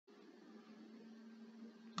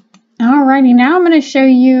Alrighty, now I'm going to show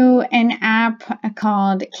you an app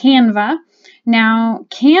called Canva. Now,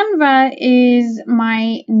 Canva is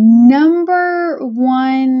my number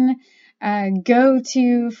one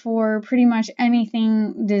go-to for pretty much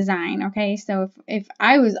anything design, okay? So if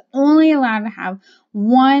I was only allowed to have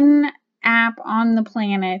one app on the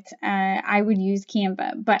planet, I would use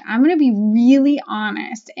Canva. But I'm going to be really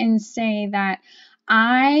honest and say that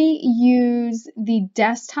I use the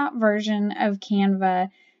desktop version of Canva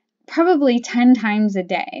probably 10 times a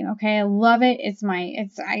day. Okay, I love it.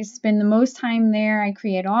 I spend the most time there. I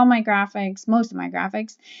create all my graphics, most of my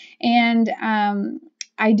graphics, and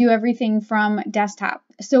I do everything from desktop.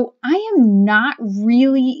 So I am not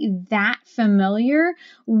really that familiar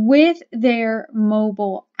with their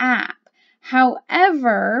mobile app.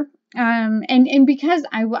 However, and because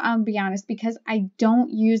I'll be honest, because I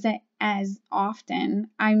don't use it as often,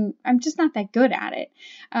 I'm just not that good at it.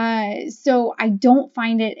 So I don't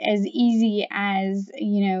find it as easy as,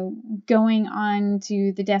 going on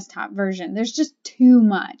to the desktop version. There's just too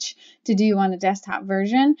much to do on the desktop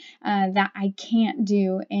version that I can't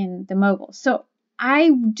do in the mobile. So I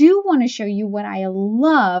do want to show you what I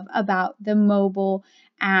love about the mobile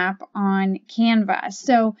app on Canva.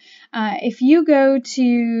 So if you go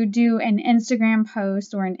to do an Instagram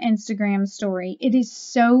post or an Instagram story, it is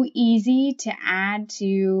so easy to add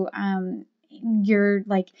to your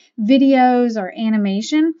videos or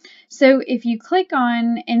animation. So if you click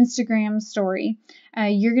on Instagram story,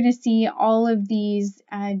 you're going to see all of these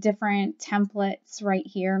different templates right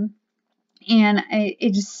here. And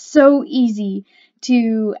it is so easy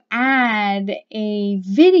to add a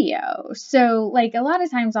video. So a lot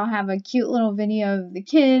of times I'll have a cute little video of the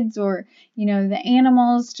kids or, the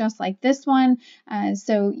animals, just like this one.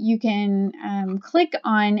 So you can click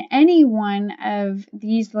on any one of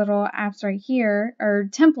these little apps right here, or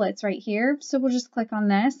templates right here. So we'll just click on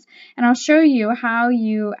this and I'll show you how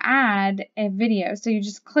you add a video. So you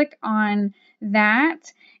just click on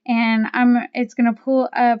that, and it's going to pull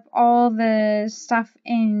up all the stuff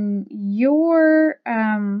in your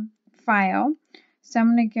file. So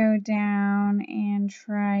I'm going to go down and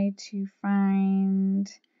try to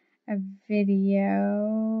find a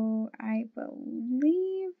video. I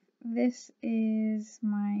believe this is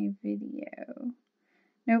my video.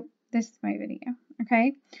 Nope, this is my video.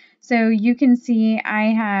 Okay, so you can see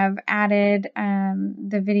I have added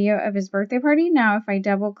the video of his birthday party. Now if I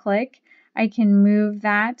double click, I can move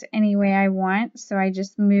that any way I want. So I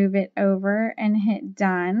just move it over and hit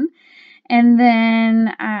done. And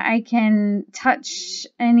then I can touch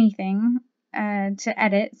anything to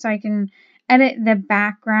edit. So I can edit the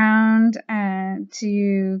background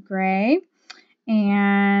to gray.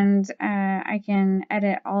 And I can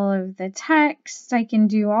edit all of the text. I can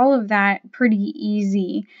do all of that pretty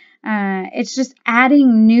easy. It's just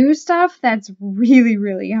adding new stuff that's really,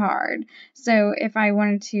 really hard. So if I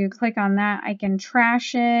wanted to click on that, I can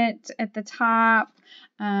trash it at the top.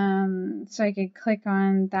 So I could click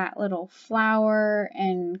on that little flower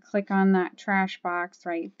and click on that trash box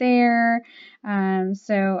right there.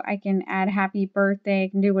 So I can add happy birthday. I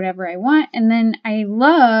can do whatever I want. And then I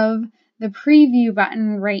love the preview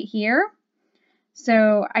button right here.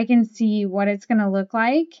 So I can see what it's going to look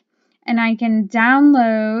like. And I can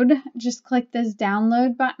download, just click this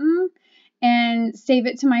download button and save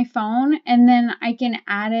it to my phone. And then I can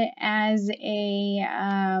add it as a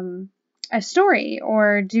story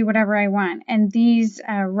or do whatever I want. And these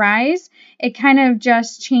rise, it kind of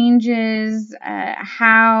just changes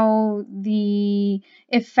how the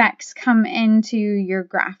effects come into your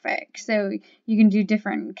graphic. So you can do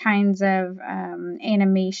different kinds of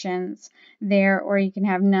animations there, or you can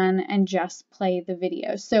have none and just play the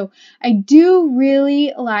video. So I do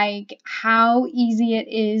really like how easy it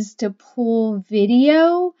is to pull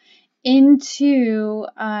video into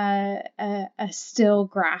a still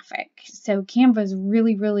graphic. So Canva is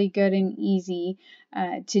really, really good and easy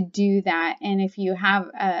to do that. And if you have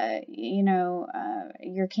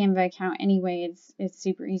your Canva account anyway, it's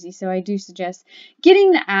super easy. So I do suggest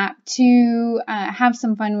getting the app to have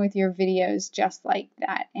some fun with your videos just like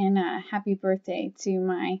that. And happy birthday to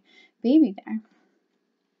my baby there.